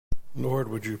Lord,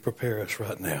 would you prepare us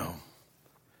right now,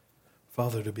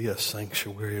 Father, to be a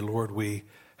sanctuary. Lord, we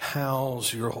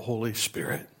house your Holy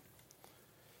Spirit.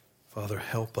 Father,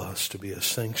 help us to be a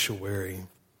sanctuary,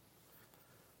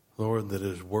 Lord, that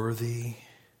is worthy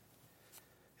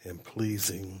and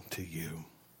pleasing to you.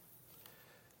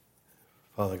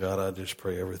 Father God, I just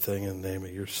pray everything in the name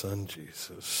of your Son,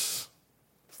 Jesus.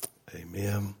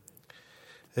 Amen.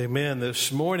 Amen.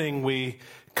 This morning we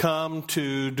come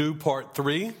to do part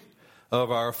 3 of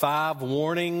our 5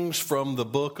 warnings from the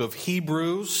book of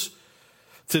Hebrews.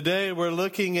 Today we're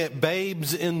looking at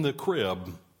babes in the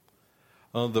crib,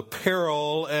 the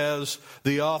peril, as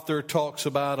the author talks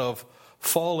about, of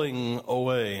falling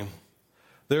away.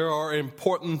 There are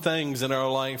important things in our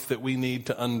life that we need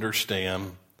to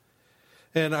understand.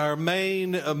 And our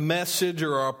main message,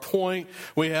 or our point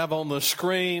we have on the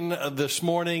screen this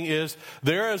morning, is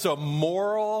there is a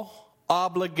moral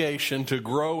obligation to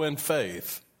grow in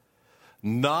faith.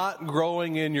 Not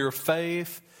growing in your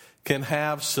faith can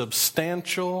have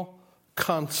substantial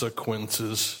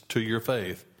consequences to your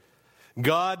faith.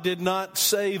 God did not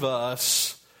save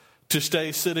us to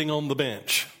stay sitting on the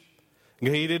bench.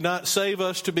 He did not save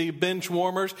us to be bench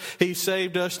warmers. He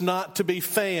saved us not to be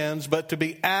fans, but to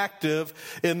be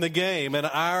active in the game. And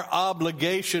our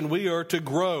obligation, we are to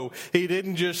grow. He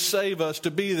didn't just save us to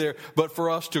be there, but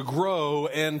for us to grow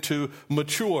and to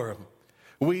mature.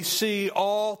 We see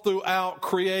all throughout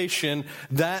creation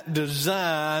that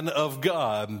design of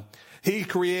God. He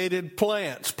created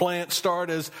plants. Plants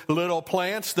start as little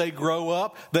plants. They grow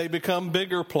up. They become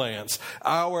bigger plants.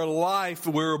 Our life,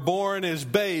 we're born as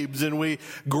babes, and we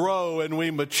grow and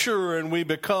we mature and we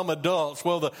become adults.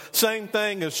 Well, the same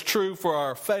thing is true for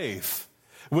our faith.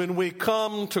 When we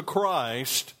come to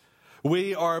Christ,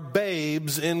 we are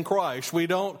babes in Christ. We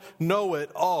don't know it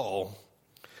all.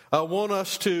 I want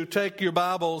us to take your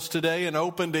Bibles today and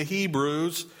open to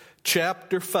Hebrews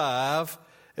chapter 5,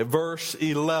 verse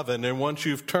 11. And once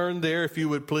you've turned there, if you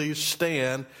would please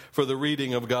stand for the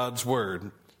reading of God's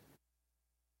Word.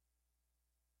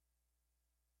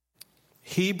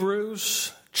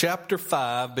 Hebrews chapter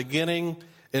 5, beginning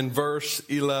in verse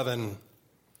 11.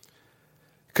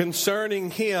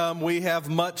 Concerning him we have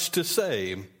much to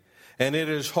say, and it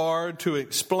is hard to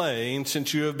explain,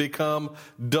 since you have become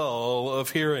dull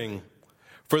of hearing.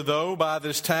 For though by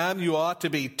this time you ought to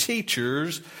be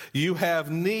teachers, you have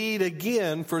need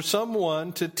again for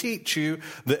someone to teach you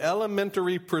the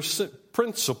elementary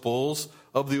principles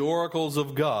of the oracles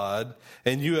of God,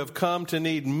 and you have come to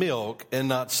need milk and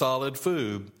not solid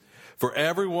food. For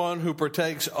everyone who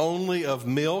partakes only of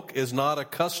milk is not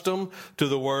accustomed to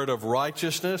the word of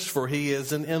righteousness, for he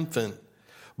is an infant.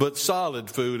 But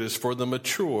solid food is for the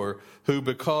mature, who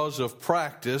because of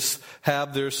practice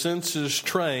have their senses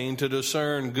trained to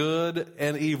discern good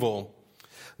and evil.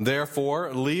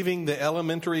 Therefore, leaving the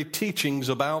elementary teachings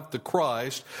about the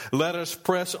Christ, let us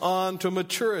press on to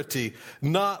maturity,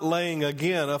 not laying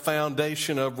again a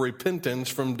foundation of repentance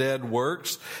from dead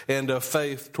works and of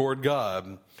faith toward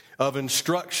God, of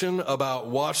instruction about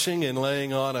washing and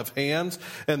laying on of hands,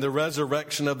 and the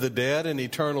resurrection of the dead and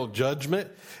eternal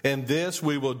judgment. And this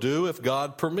we will do if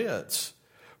God permits.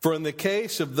 For in the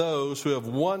case of those who have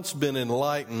once been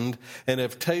enlightened and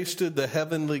have tasted the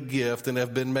heavenly gift and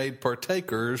have been made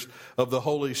partakers of the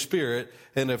Holy Spirit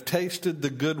and have tasted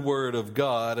the good word of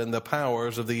God and the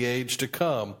powers of the age to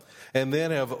come, and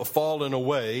then have fallen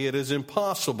away, it is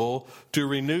impossible to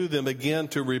renew them again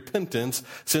to repentance,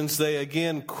 since they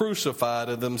again crucified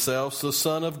to themselves the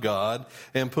Son of God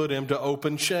and put him to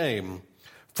open shame.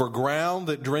 For ground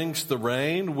that drinks the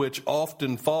rain, which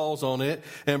often falls on it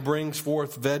and brings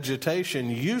forth vegetation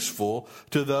useful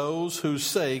to those whose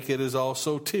sake it is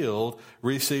also tilled,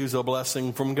 receives a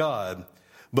blessing from God.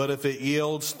 But if it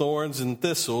yields thorns and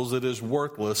thistles, it is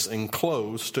worthless and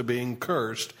close to being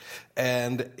cursed,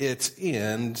 and its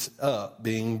ends up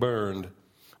being burned.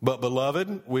 But,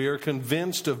 beloved, we are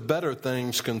convinced of better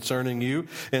things concerning you,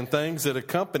 and things that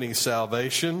accompany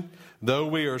salvation, though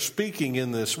we are speaking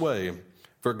in this way.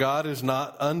 For God is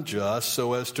not unjust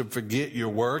so as to forget your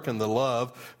work and the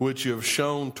love which you have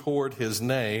shown toward his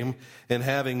name, in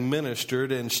having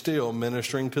ministered and still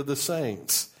ministering to the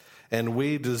saints. And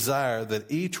we desire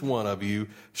that each one of you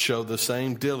show the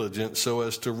same diligence so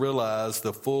as to realize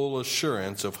the full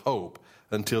assurance of hope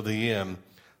until the end,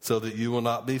 so that you will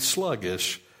not be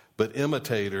sluggish, but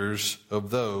imitators of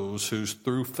those who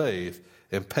through faith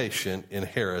and patience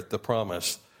inherit the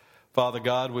promise. Father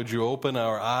God, would you open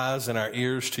our eyes and our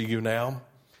ears to you now?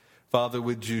 Father,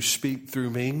 would you speak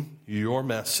through me your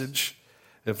message?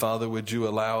 And Father, would you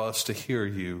allow us to hear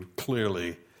you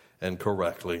clearly and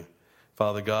correctly?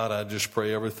 Father God, I just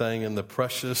pray everything in the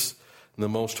precious and the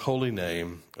most holy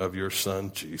name of your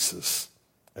Son, Jesus.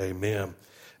 Amen.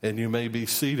 And you may be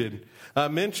seated. I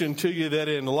mentioned to you that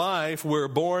in life we're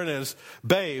born as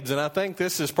babes, and I think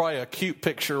this is probably a cute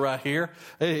picture right here.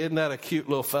 Isn't that a cute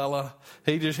little fella?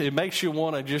 It makes you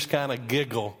want to just kind of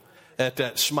giggle at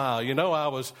that smile. You know, I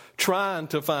was trying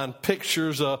to find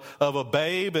pictures of a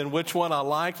babe and which one I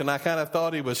liked, and I kind of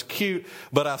thought he was cute,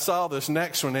 but I saw this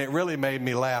next one, and it really made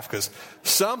me laugh because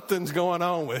something's going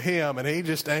on with him, and he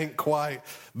just ain't quite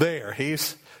there.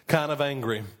 He's kind of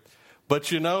angry.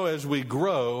 But you know, as we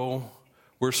grow,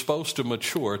 we're supposed to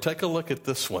mature. Take a look at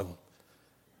this one.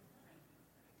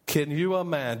 Can you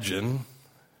imagine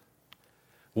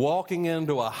walking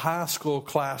into a high school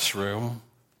classroom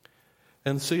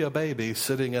and see a baby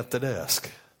sitting at the desk?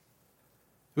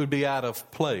 It would be out of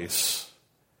place.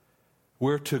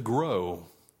 We're to grow.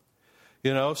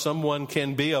 You know, someone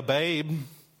can be a babe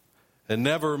and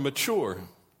never mature.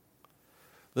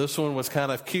 This one was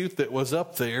kind of cute that was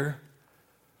up there.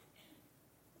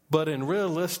 But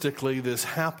realistically, this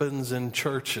happens in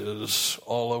churches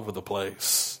all over the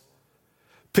place.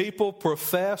 People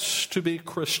profess to be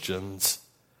Christians,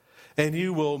 and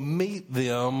you will meet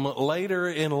them later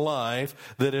in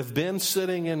life that have been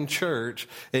sitting in church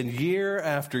and year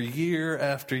after year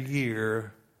after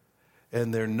year,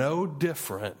 and they're no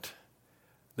different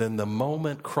than the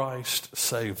moment Christ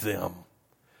saved them.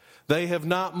 They have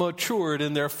not matured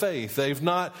in their faith. They've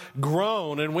not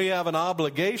grown, and we have an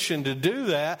obligation to do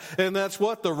that. And that's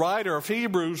what the writer of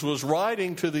Hebrews was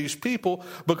writing to these people,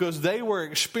 because they were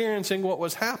experiencing what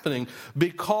was happening.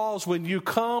 Because when you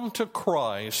come to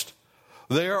Christ,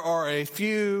 there are a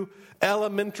few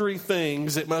elementary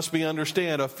things that must be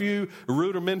understood, a few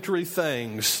rudimentary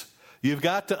things. You've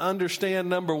got to understand,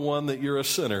 number one, that you're a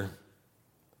sinner.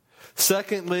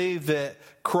 Secondly, that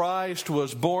Christ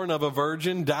was born of a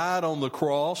virgin, died on the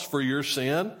cross for your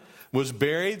sin, was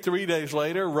buried 3 days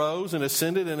later, rose and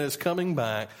ascended and is coming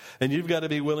back. And you've got to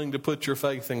be willing to put your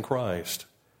faith in Christ.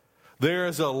 There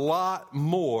is a lot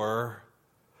more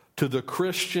to the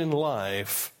Christian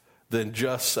life than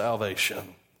just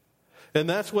salvation. And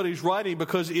that's what he's writing,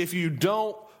 because if you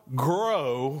don't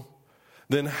grow,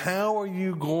 then how are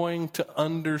you going to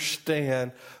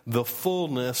understand the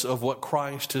fullness of what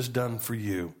Christ has done for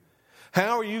you?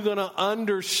 How are you going to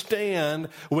understand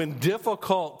when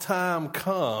difficult time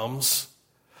comes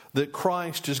that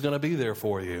Christ is going to be there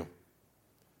for you?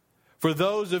 For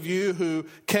those of you who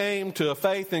came to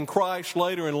faith in Christ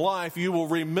later in life, you will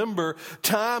remember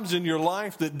times in your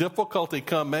life that difficulty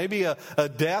come, maybe a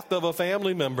death of a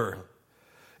family member,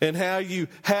 and how you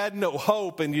had no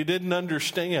hope and you didn't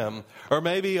understand. Or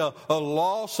maybe a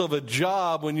loss of a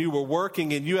job when you were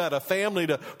working and you had a family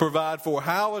to provide for.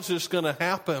 How is this going to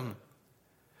happen?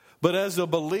 But as a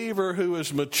believer who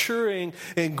is maturing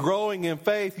and growing in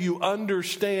faith, you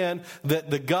understand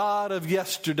that the God of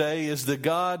yesterday is the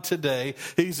God today.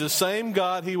 He's the same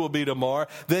God he will be tomorrow,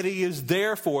 that he is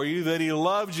there for you, that he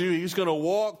loves you. He's going to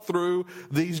walk through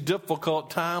these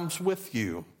difficult times with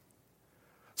you.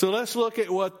 So let's look at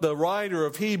what the writer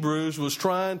of Hebrews was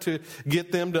trying to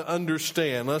get them to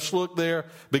understand. Let's look there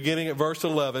beginning at verse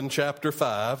 11, chapter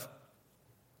 5.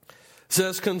 It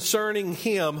says, concerning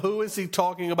him, who is he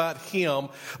talking about him?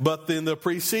 But in the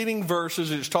preceding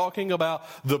verses, it's talking about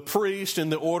the priest in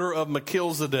the order of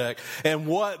Melchizedek. And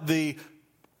what the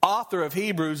author of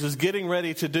Hebrews is getting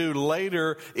ready to do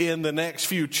later in the next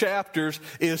few chapters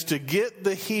is to get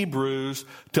the Hebrews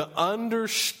to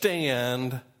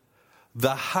understand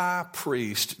the high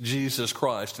priest, Jesus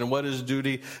Christ, and what his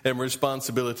duty and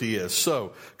responsibility is.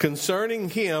 So, concerning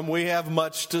him, we have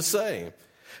much to say.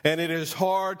 And it is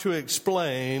hard to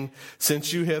explain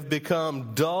since you have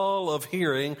become dull of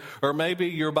hearing, or maybe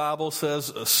your Bible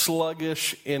says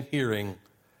sluggish in hearing.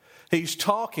 He's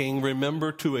talking,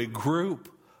 remember, to a group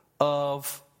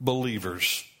of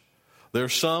believers.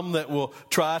 There's some that will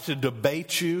try to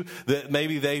debate you, that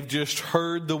maybe they've just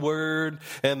heard the word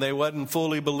and they wasn't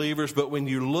fully believers. But when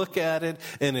you look at it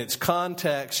in its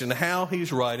context and how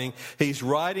he's writing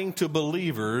to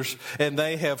believers, and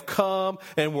they have come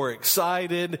and were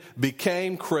excited,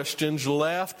 became Christians,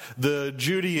 left the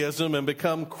Judaism and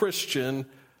become Christian,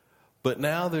 but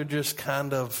now they're just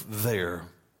kind of there.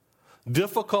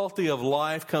 Difficulty of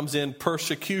life comes in.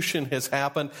 Persecution has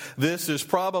happened. This is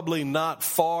probably not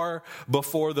far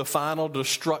before the final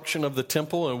destruction of the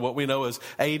temple, and what we know is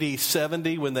AD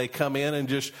 70, when they come in and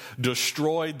just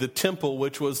destroyed the temple,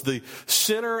 which was the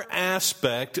center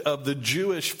aspect of the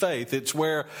Jewish faith. It's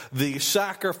where the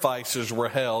sacrifices were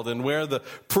held and where the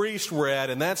priests were at,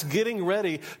 and that's getting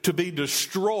ready to be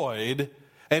destroyed.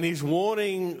 And he's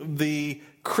wanting the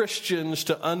Christians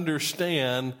to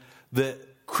understand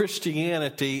that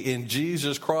Christianity in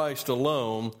Jesus Christ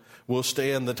alone will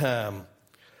stand the time.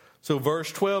 So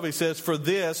verse 12, he says, for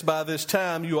this, by this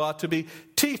time, you ought to be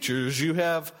teachers. You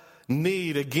have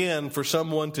need again for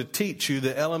someone to teach you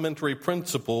the elementary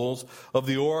principles of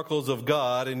the oracles of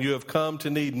God, and you have come to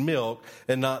need milk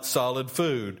and not solid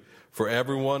food. For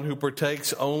everyone who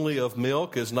partakes only of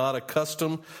milk is not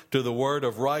accustomed to the word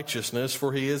of righteousness,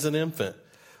 for he is an infant.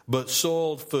 But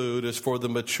solid food is for the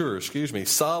mature.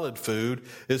 Solid food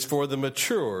is for the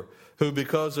mature, who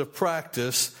because of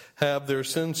practice have their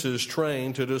senses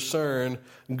trained to discern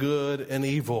good and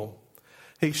evil.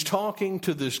 He's talking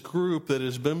to this group that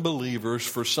has been believers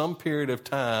for some period of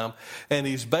time, and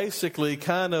he's basically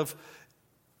kind of,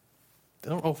 I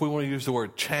don't know if we want to use the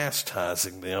word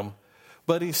chastising them,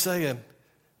 but he's saying,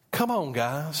 come on,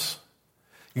 guys.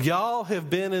 Y'all have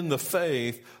been in the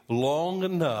faith long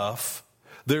enough.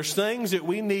 There's things that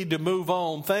we need to move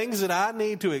on, things that I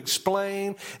need to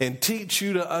explain and teach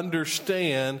you to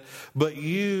understand, but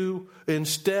you,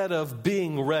 instead of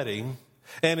being ready,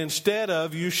 and instead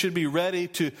of you should be ready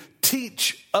to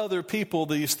teach other people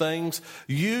these things,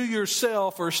 you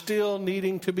yourself are still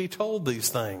needing to be told these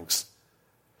things.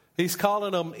 He's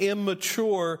calling them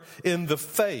immature in the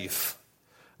faith.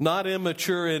 Not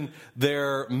immature in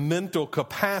their mental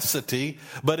capacity,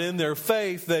 but in their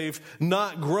faith they've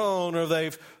not grown, or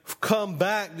they've come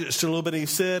back just a little bit, he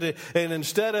said, and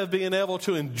instead of being able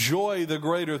to enjoy the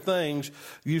greater things,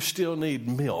 you still need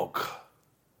milk.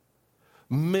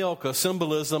 Milk, a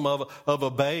symbolism of a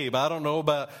babe. I don't know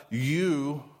about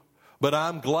you, but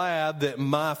I'm glad that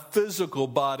my physical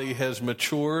body has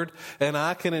matured and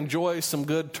I can enjoy some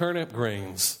good turnip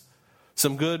greens,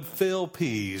 some good fill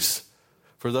peas.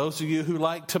 For those of you who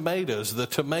like tomatoes, the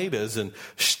tomatoes and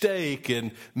steak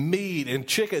and meat and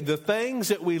chicken, the things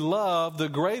that we love, the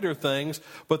greater things,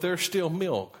 but they're still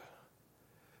milk.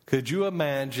 Could you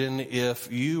imagine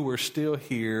if you were still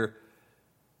here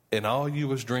and all you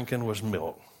was drinking was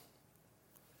milk?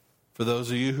 For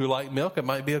those of you who like milk, it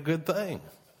might be a good thing.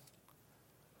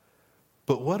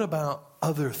 But what about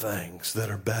other things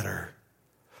that are better?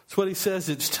 That's what he says.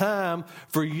 It's time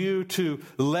for you to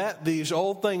let these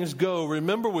old things go.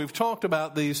 Remember, we've talked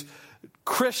about these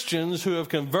Christians who have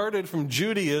converted from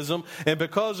Judaism, and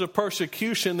because of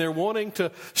persecution, they're wanting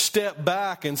to step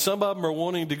back, and some of them are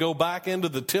wanting to go back into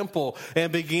the temple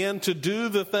and begin to do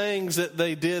the things that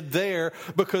they did there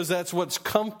because that's what's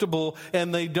comfortable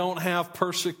and they don't have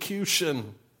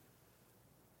persecution.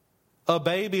 A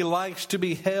baby likes to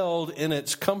be held in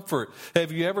its comfort.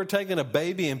 Have you ever taken a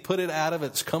baby and put it out of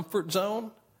its comfort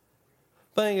zone?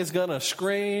 Thing is going to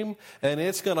scream and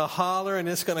it's going to holler and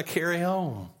it's going to carry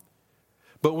on.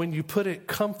 But when you put it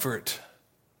comfort,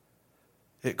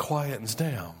 it quietens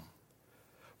down.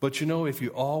 But you know, if you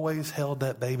always held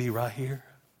that baby right here,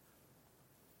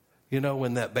 you know,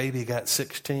 when that baby got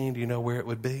 16, do you know where it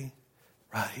would be?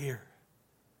 Right here.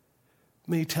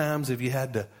 Many times if you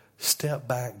had to step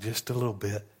back just a little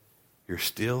bit, you're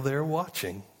still there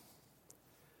watching.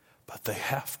 But they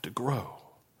have to grow.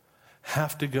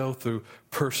 Have to go through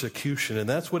persecution. And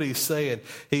that's what he's saying.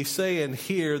 He's saying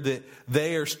here that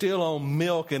they are still on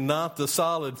milk and not the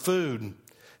solid food.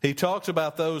 He talks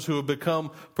about those who have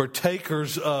become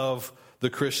partakers of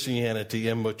the Christianity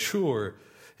and mature.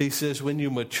 He says when you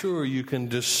mature, you can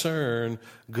discern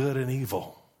good and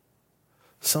evil.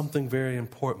 Something very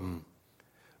important.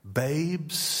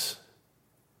 Babes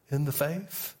in the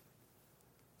faith.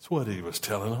 That's what he was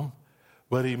telling them.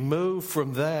 But he moved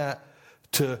from that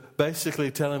to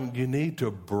basically tell him you need to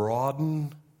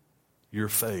broaden your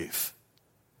faith.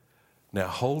 Now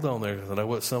hold on there, because I know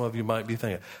what some of you might be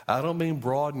thinking. I don't mean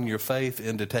broaden your faith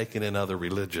into taking in other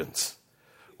religions.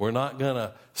 We're not going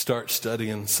to start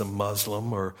studying some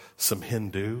Muslim or some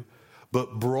Hindu,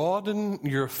 but broaden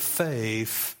your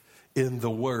faith in the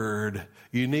Word.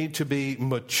 You need to be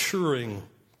maturing.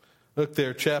 Look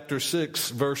there, chapter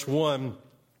 6, verse 1.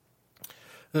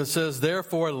 It says,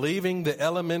 therefore, leaving the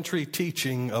elementary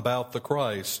teaching about the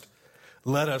Christ,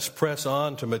 let us press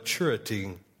on to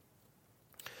maturity,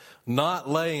 not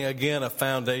laying again a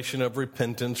foundation of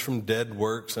repentance from dead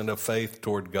works and of faith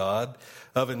toward God,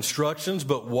 of instructions,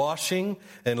 but washing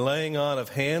and laying on of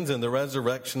hands and the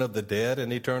resurrection of the dead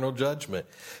and eternal judgment.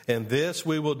 And this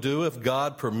we will do if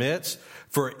God permits,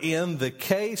 for in the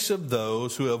case of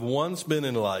those who have once been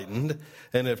enlightened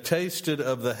and have tasted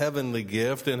of the heavenly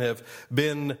gift and have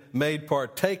been made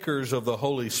partakers of the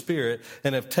Holy Spirit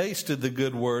and have tasted the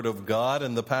good word of God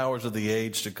and the powers of the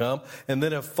age to come and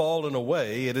then have fallen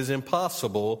away, it is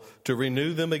impossible to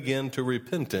renew them again to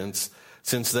repentance,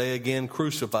 since they again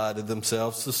crucified to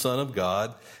themselves the Son of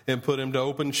God and put him to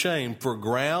open shame. For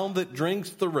ground that drinks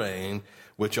the rain,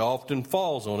 which often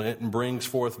falls on it and brings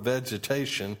forth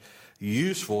vegetation,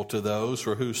 useful to those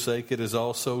for whose sake it is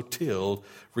also tilled,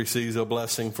 receives a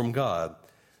blessing from God.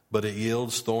 But it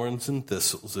yields thorns and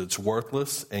thistles. It's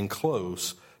worthless and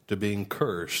close to being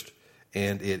cursed,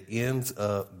 and it ends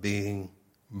up being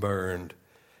burned.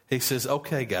 He says,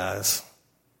 okay, guys,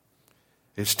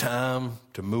 it's time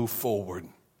to move forward.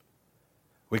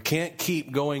 We can't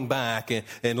keep going back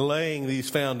and laying these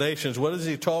foundations. What does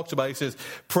he talk about? He says,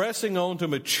 pressing on to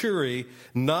maturity,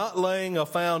 not laying a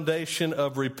foundation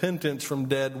of repentance from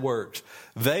dead works.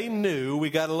 They knew, we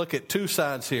got to look at two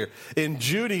sides here. In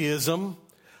Judaism,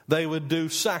 they would do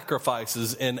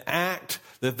sacrifices, an act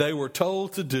that they were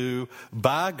told to do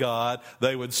by God.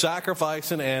 They would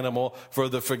sacrifice an animal for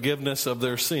the forgiveness of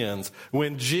their sins.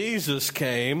 When Jesus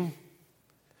came,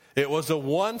 it was a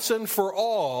once and for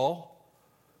all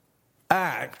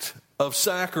act of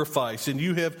sacrifice, and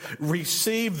you have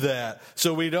received that.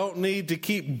 So we don't need to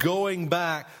keep going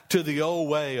back to the old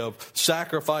way of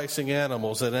sacrificing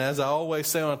animals. And as I always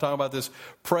say when I talk about this,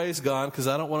 praise God, because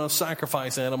I don't want to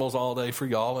sacrifice animals all day for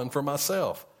y'all and for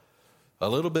myself. A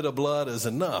little bit of blood is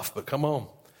enough, but come on.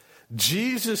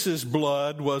 Jesus'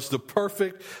 blood was the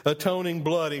perfect atoning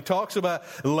blood. He talks about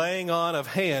laying on of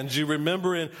hands. You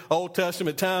remember in Old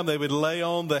Testament time, they would lay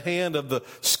on the hand of the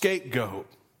scapegoat.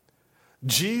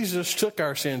 Jesus took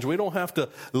our sins. We don't have to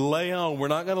lay on. We're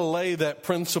not going to lay that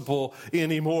principle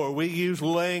anymore. We use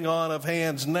laying on of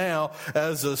hands now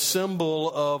as a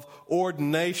symbol of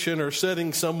ordination or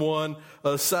setting someone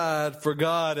aside for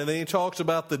God. And then he talks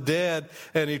about the dead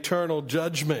and eternal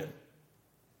judgment.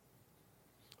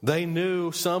 They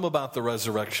knew some about the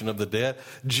resurrection of the dead.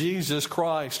 Jesus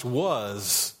Christ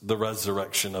was the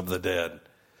resurrection of the dead.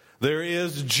 There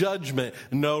is judgment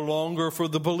no longer for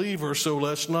the believer, so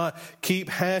let's not keep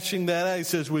hashing that out. He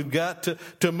says we've got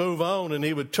to move on, and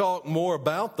he would talk more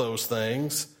about those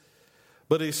things.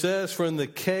 But he says, for in the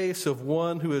case of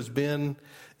one who has been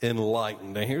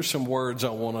enlightened. Now here's some words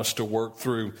I want us to work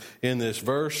through in this.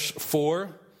 Verse 4,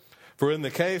 for in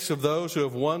the case of those who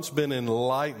have once been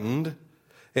enlightened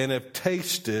and have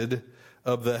tasted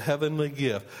of the heavenly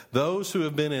gift. Those who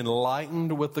have been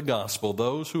enlightened with the gospel,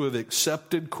 those who have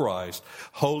accepted Christ,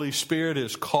 Holy Spirit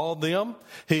has called them.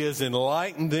 He has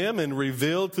enlightened them and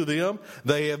revealed to them.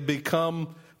 They have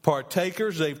become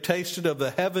partakers. They've tasted of the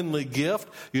heavenly gift.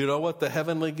 You know what the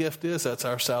heavenly gift is? That's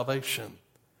our salvation.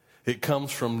 It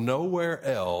comes from nowhere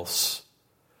else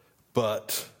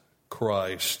but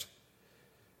Christ.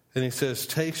 And he says,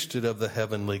 tasted of the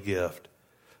heavenly gift.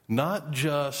 Not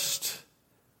just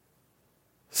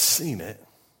seen it,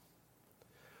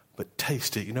 but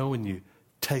taste it. You know, when you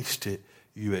taste it,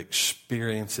 you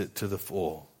experience it to the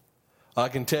full. I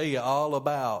can tell you all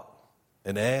about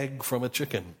an egg from a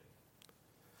chicken,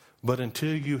 but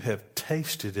until you have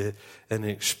tasted it and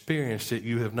experienced it,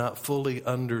 you have not fully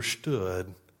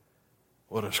understood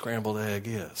what a scrambled egg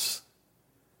is.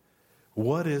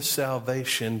 What is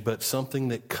salvation but something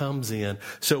that comes in?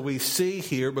 So we see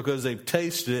here, because they've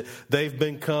tasted it, they've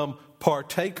become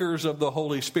partakers of the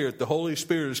Holy Spirit. The Holy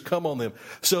Spirit has come on them.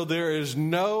 So there is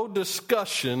no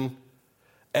discussion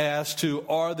as to,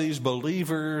 are these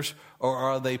believers or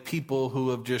are they people who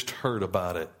have just heard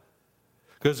about it?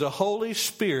 Because the Holy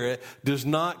Spirit does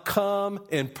not come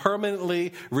and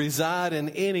permanently reside in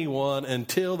anyone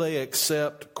until they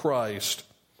accept Christ.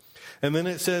 And then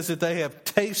it says that they have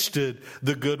tasted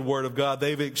the good word of God.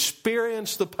 They've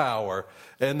experienced the power,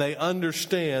 and they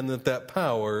understand that that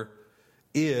power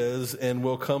is and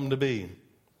will come to be.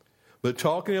 But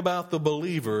talking about the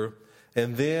believer,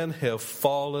 and then have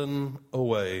fallen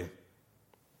away.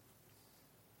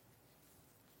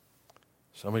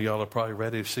 Some of y'all are probably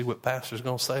ready to see what pastor's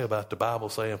going to say about the Bible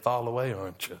saying fall away,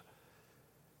 aren't you?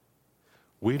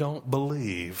 We don't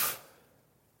believe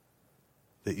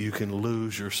that you can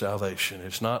lose your salvation.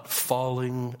 It's not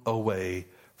falling away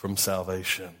from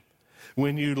salvation.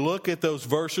 When you look at those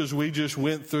verses we just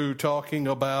went through talking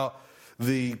about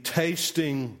the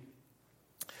tasting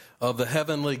of the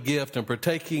heavenly gift and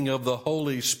partaking of the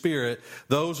Holy Spirit,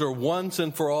 those are once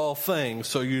and for all things,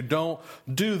 so you don't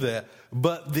do that.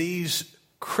 But these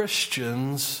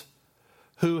Christians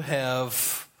who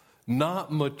have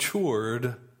not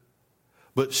matured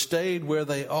but stayed where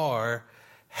they are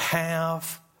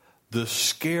have the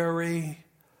scary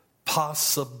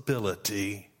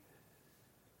possibility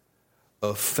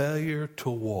of failure to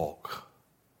walk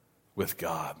with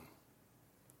God.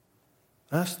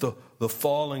 That's the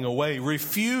falling away.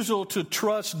 Refusal to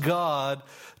trust God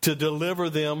to deliver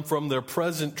them from their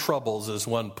present troubles, as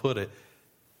one put it.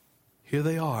 Here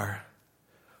they are,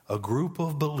 a group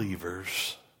of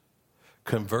believers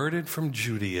converted from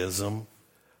Judaism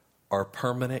are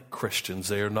permanent Christians.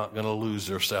 They are not going to lose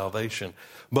their salvation.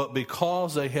 But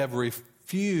because they have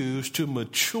refused to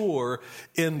mature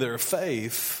in their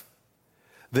faith,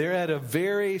 they're at a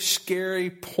very scary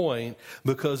point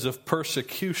because of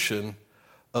persecution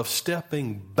of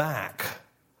stepping back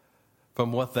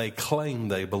from what they claim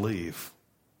they believe.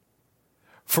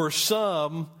 For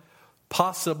some,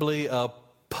 possibly a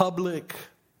public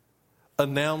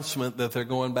announcement that they're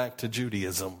going back to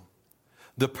Judaism.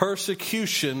 The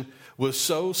persecution was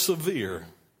so severe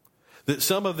that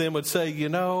some of them would say,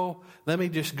 let me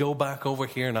just go back over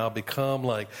here and I'll become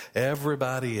like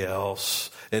everybody else,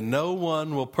 and no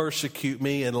one will persecute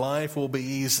me and life will be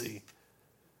easy.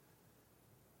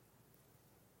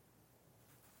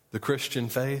 The Christian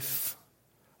faith,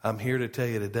 I'm here to tell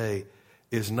you today,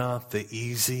 is not the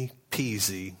easy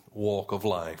peasy walk of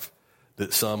life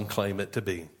that some claim it to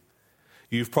be.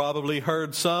 You've probably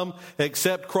heard some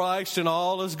accept Christ and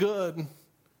all is good.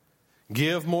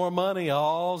 Give more money,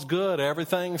 all's good,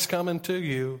 everything's coming to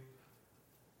you.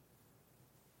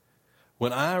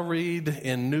 When I read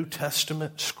in New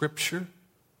Testament scripture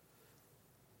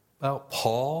about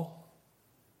Paul,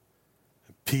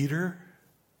 Peter,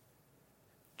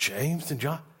 James, and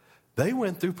John, they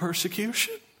went through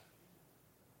persecution.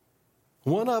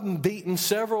 One of them beaten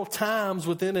several times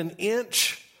within an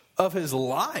inch of his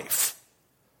life.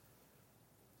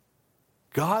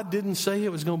 God didn't say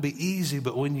it was going to be easy,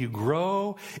 but when you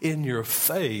grow in your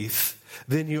faith,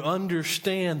 then you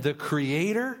understand the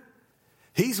Creator,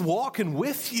 He's walking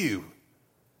with you.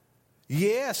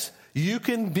 Yes, you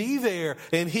can be there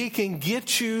and He can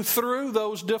get you through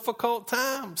those difficult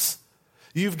times.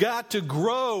 You've got to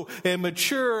grow and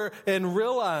mature and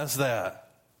realize that.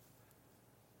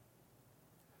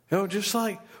 Just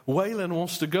like Waylon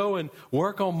wants to go and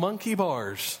work on monkey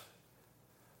bars.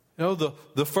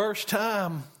 The first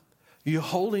time you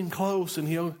hold him close and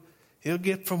he'll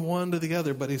get from one to the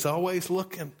other, but he's always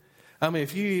looking.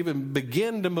 If you even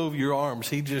begin to move your arms,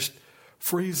 he just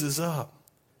freezes up.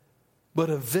 But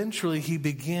eventually he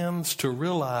begins to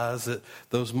realize that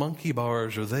those monkey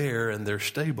bars are there and they're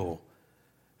stable.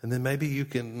 And then maybe you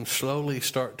can slowly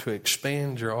start to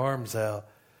expand your arms out.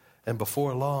 And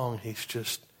before long,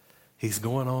 he's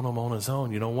going on them on his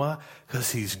own. You know why?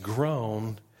 Because he's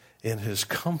grown in his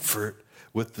comfort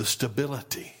with the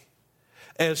stability.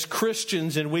 As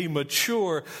Christians and we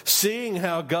mature, seeing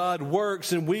how God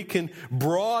works, and we can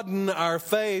broaden our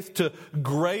faith to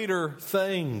greater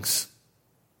things.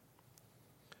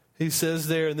 He says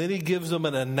there, and then he gives them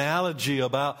an analogy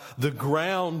about the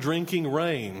ground drinking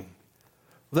rain.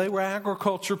 They were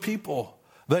agriculture people.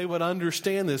 They would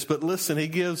understand this. But listen, he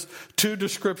gives two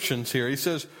descriptions here. He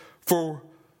says, for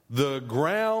the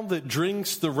ground that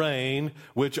drinks the rain,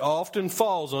 which often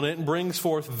falls on it and brings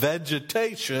forth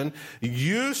vegetation,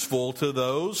 useful to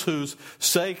those whose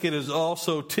sake it is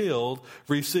also tilled,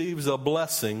 receives a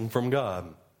blessing from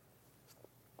God.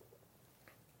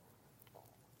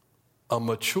 A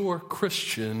mature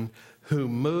Christian who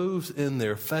moves in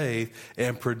their faith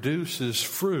and produces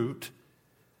fruit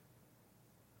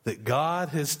that God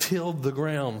has tilled the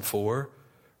ground for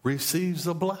receives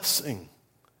a blessing.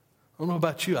 I don't know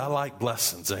about you. I like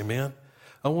blessings. Amen.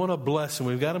 I want a blessing.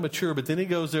 We've got to mature. But then he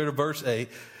goes there to verse 8.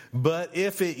 But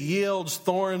if it yields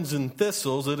thorns and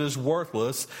thistles, it is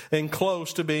worthless and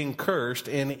close to being cursed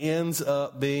and ends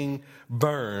up being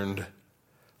burned.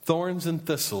 Thorns and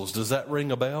thistles. Does that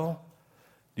ring a bell?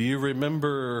 Do you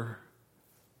remember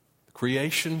the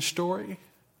creation story?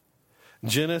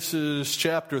 Genesis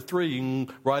chapter 3, you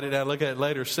can write it down, look at it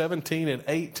later, 17 and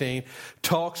 18,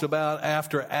 talks about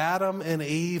after Adam and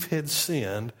Eve had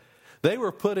sinned, they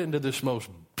were put into this most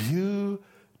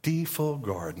beautiful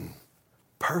garden.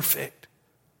 Perfect.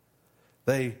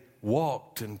 They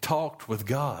walked and talked with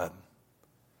God.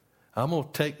 I'm going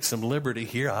to take some liberty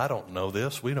here. I don't know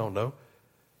this. We don't know.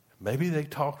 Maybe they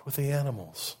talked with the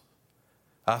animals.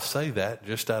 I say that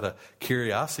just out of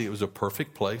curiosity. It was a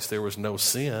perfect place. There was no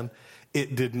sin.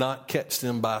 It did not catch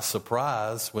them by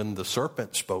surprise when the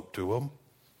serpent spoke to them.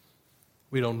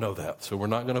 We don't know that. So we're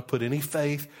not going to put any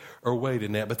faith or weight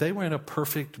in that. But they were in a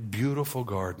perfect, beautiful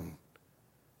garden.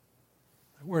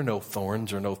 There were no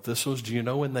thorns or no thistles. Do you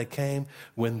know when they came?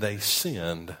 When they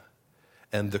sinned.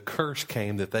 And the curse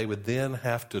came that they would then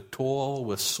have to toil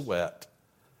with sweat.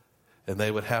 And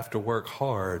they would have to work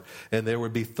hard, and there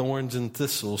would be thorns and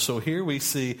thistles. So here we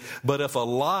see, but if a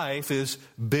life is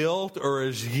built or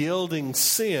is yielding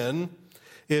sin,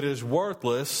 it is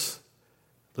worthless.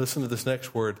 Listen to this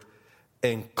next word,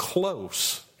 and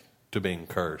close to being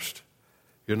cursed.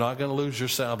 You're not going to lose your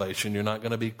salvation. You're not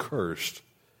going to be cursed.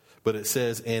 But it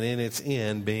says, and in its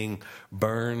end, being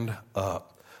burned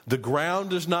up. The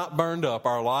ground is not burned up.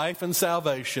 Our life and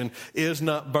salvation is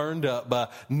not burned up. By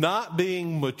not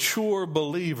being mature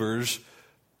believers,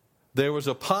 there was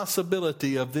a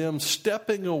possibility of them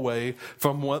stepping away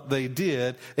from what they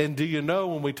did. And do you know,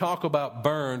 when we talk about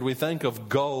burned, we think of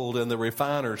gold in the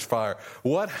refiner's fire.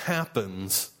 What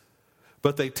happens?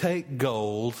 But they take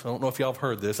gold. I don't know if y'all have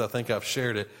heard this. I think I've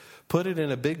shared it. Put it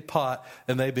in a big pot,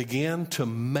 and they begin to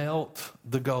melt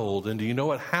the gold. And do you know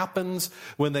what happens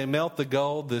when they melt the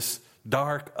gold? This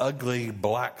dark, ugly,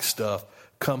 black stuff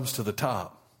comes to the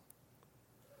top.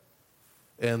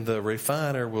 And the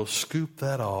refiner will scoop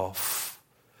that off,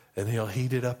 and he'll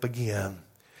heat it up again.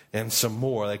 And some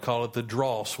more, they call it the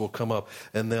dross, will come up,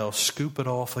 and they'll scoop it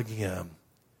off again.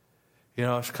 You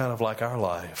know, it's kind of like our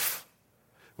life.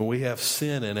 When we have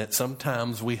sin in it,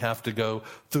 sometimes we have to go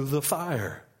through the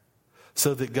fire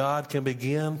so that God can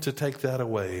begin to take that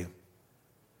away.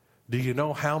 Do you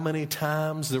know how many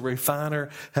times the refiner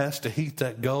has to heat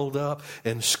that gold up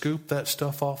and scoop that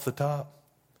stuff off the top?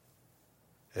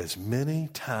 As many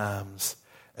times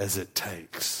as it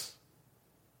takes.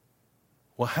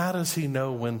 Well, how does he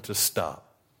know when to stop?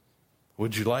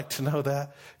 Would you like to know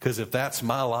that? Because if that's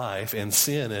my life and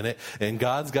sin in it, and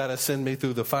God's got to send me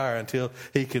through the fire until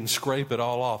he can scrape it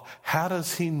all off, how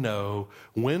does he know?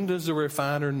 When does the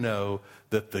refiner know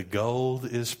that the gold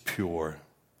is pure?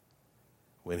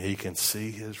 When he can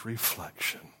see his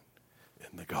reflection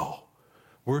in the gold.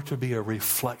 We're to be a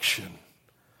reflection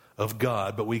of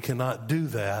God, but we cannot do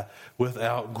that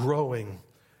without growing.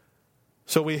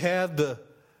 So we had the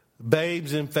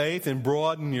babes in faith and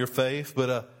broaden your faith,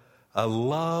 but I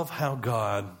love how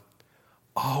God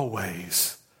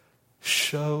always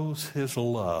shows his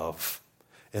love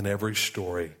in every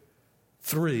story.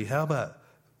 3, how about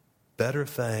better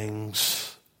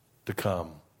things to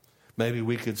come? Maybe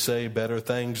we could say better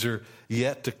things are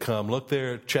yet to come. Look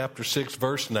there at chapter 6,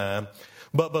 verse 9.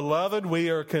 But beloved, we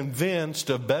are convinced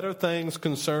of better things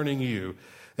concerning you,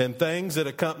 and things that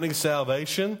accompany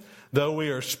salvation, though we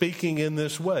are speaking in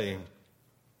this way.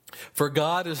 For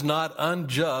God is not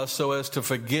unjust so as to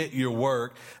forget your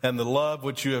work and the love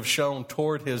which you have shown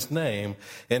toward his name,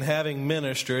 in having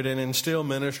ministered and in still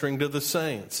ministering to the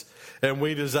saints. And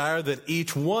we desire that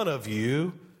each one of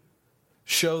you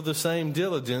show the same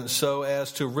diligence so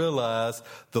as to realize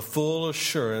the full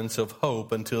assurance of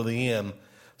hope until the end,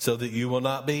 so that you will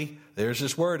not be, there's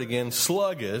this word again,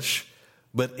 sluggish,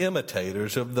 but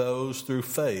imitators of those through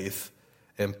faith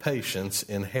and patience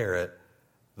inherit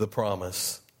the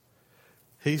promise.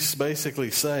 He's basically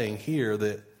saying here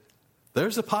that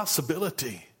there's a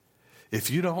possibility, if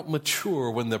you don't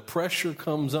mature, when the pressure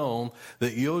comes on,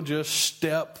 that you'll just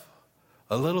step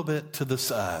a little bit to the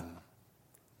side.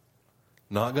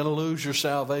 Not going to lose your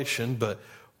salvation, but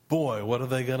boy, what are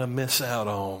they going to miss out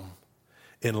on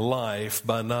in life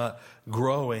by not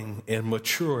growing and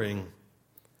maturing?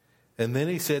 And then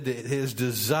he said that his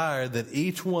desire that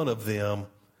each one of them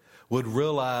would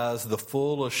realize the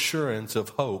full assurance of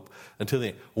hope until the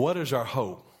end. What is our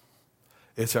hope?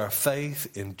 It's our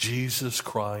faith in Jesus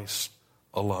Christ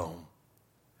alone.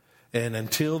 And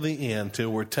until the end, till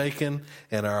we're taken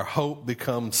and our hope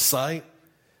becomes sight,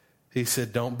 he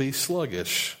said, don't be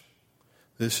sluggish.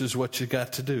 This is what you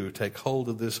got to do. Take hold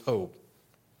of this hope.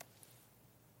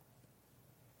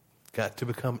 Got to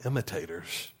become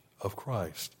imitators of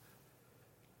Christ.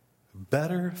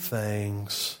 Better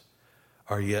things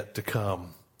are yet to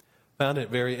come. Found it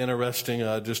very interesting.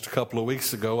 Just a couple of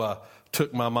weeks ago, I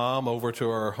took my mom over to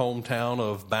our hometown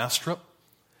of Bastrop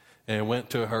and went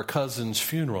to her cousin's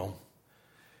funeral.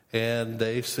 And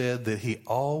they said that he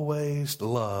always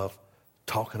loved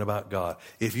talking about God.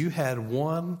 If you had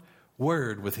one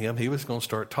word with him, he was going to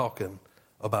start talking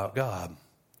about God.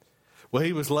 Well,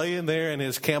 he was laying there in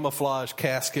his camouflage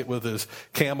casket with his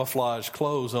camouflage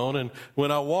clothes on. And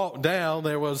when I walked down,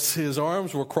 his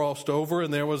arms were crossed over,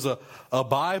 and there was a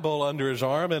Bible under his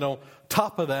arm. And on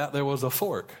top of that, there was a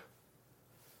fork.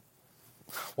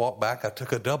 Walked back, I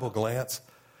took a double glance.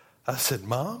 I said,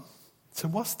 Mom,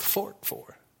 what's the fork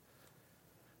for?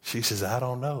 She says, I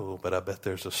don't know, but I bet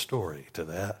there's a story to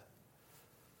that.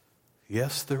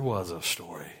 Yes, there was a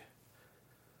story.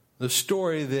 The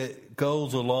story that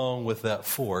goes along with that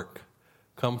fork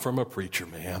come from a preacher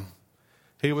man.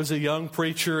 He was a young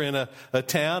preacher in a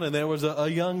town, and there was a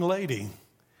young lady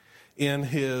in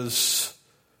his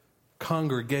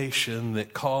congregation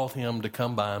that called him to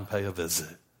come by and pay a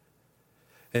visit.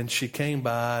 And she came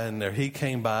by, and he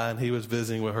came by, and he was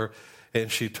visiting with her, and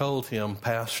she told him,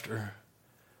 Pastor,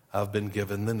 I've been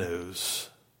given the news.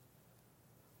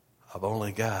 I've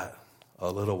only got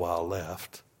a little while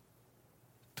left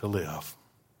to live.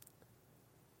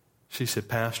 She said,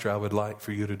 Pastor, I would like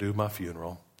for you to do my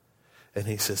funeral. And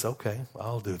he says, okay,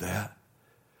 I'll do that.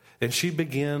 And she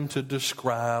began to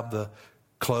describe the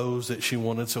clothes that she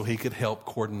wanted so he could help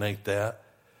coordinate that,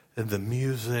 and the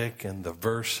music and the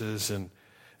verses and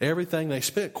everything. They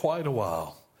spent quite a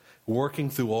while working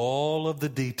through all of the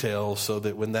details so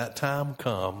that when that time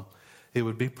come, it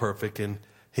would be perfect. And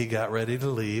he got ready to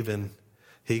leave, and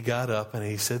he got up and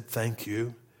he said, thank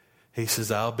you. He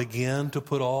says, I'll begin to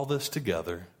put all this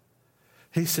together.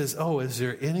 He says, oh, is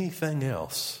there anything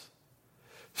else?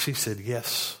 She said,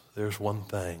 yes, there's one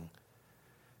thing.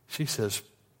 She says,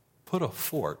 put a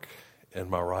fork in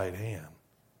my right hand.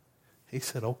 He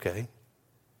said, okay.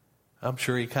 I'm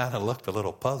sure he kind of looked a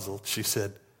little puzzled. She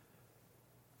said,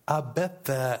 I bet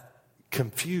that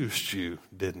confused you,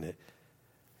 didn't it?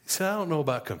 He said, I don't know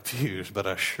about confused, but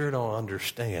I sure don't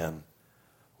understand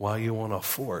why you want a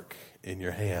fork in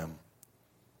your hand.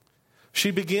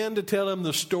 She began to tell him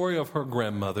the story of her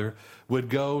grandmother would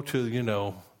go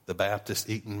to, the Baptist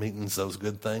eating meetings, those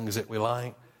good things that we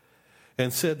like,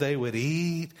 and said they would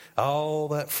eat all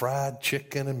that fried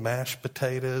chicken and mashed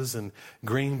potatoes and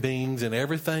green beans, and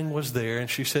everything was there. And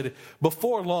she said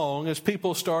before long, as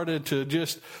people started to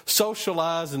just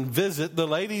socialize and visit, the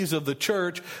ladies of the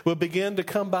church would begin to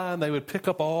come by and they would pick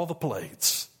up all the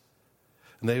plates.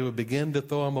 And they would begin to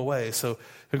throw them away. So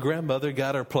her grandmother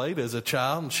got her plate as a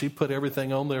child, and she put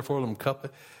everything on there for them.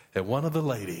 And one of the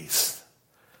ladies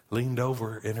leaned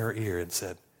over in her ear and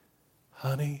said,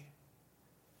 honey,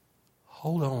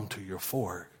 hold on to your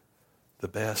fork. The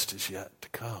best is yet to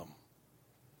come.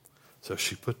 So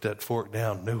she put that fork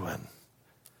down, knowing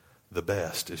the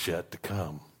best is yet to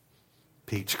come.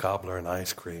 Peach cobbler and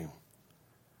ice cream.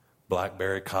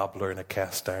 Blackberry cobbler in a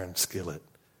cast iron skillet.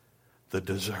 The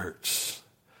desserts.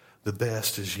 The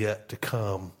best is yet to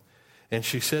come. And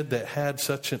she said that had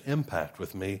such an impact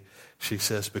with me. She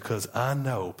says, because I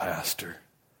know, Pastor,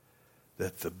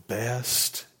 that the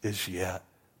best is yet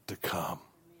to come.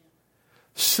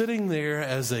 Sitting there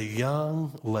as a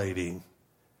young lady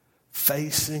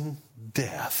facing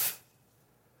death,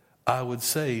 I would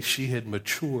say she had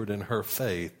matured in her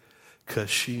faith because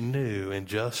she knew in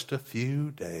just a few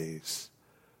days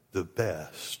the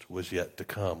best was yet to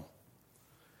come.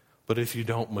 But if you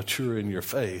don't mature in your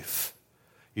faith,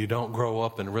 you don't grow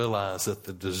up and realize that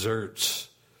the desserts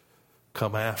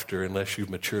come after unless you've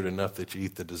matured enough that you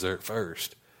eat the dessert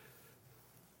first.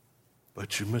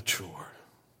 But you mature.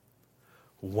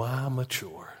 Why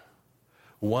mature?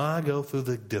 Why go through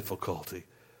the difficulty?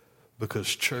 Because,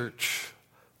 church,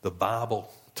 the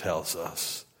Bible tells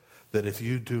us that if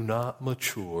you do not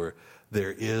mature,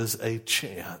 there is a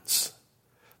chance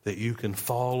that you can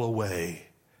fall away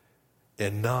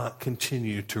and not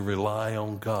continue to rely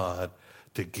on God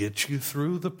to get you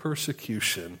through the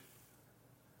persecution,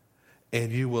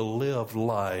 and you will live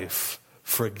life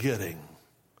forgetting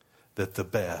that the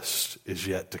best is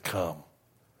yet to come.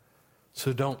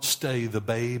 So don't stay the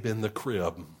babe in the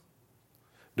crib.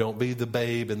 Don't be the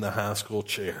babe in the high school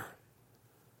chair.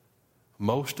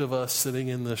 Most of us sitting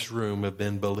in this room have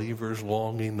been believers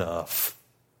long enough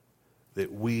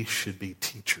that we should be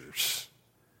teachers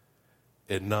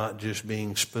and not just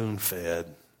being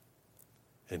spoon-fed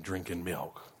and drinking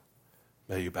milk.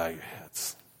 May you bow your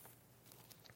heads.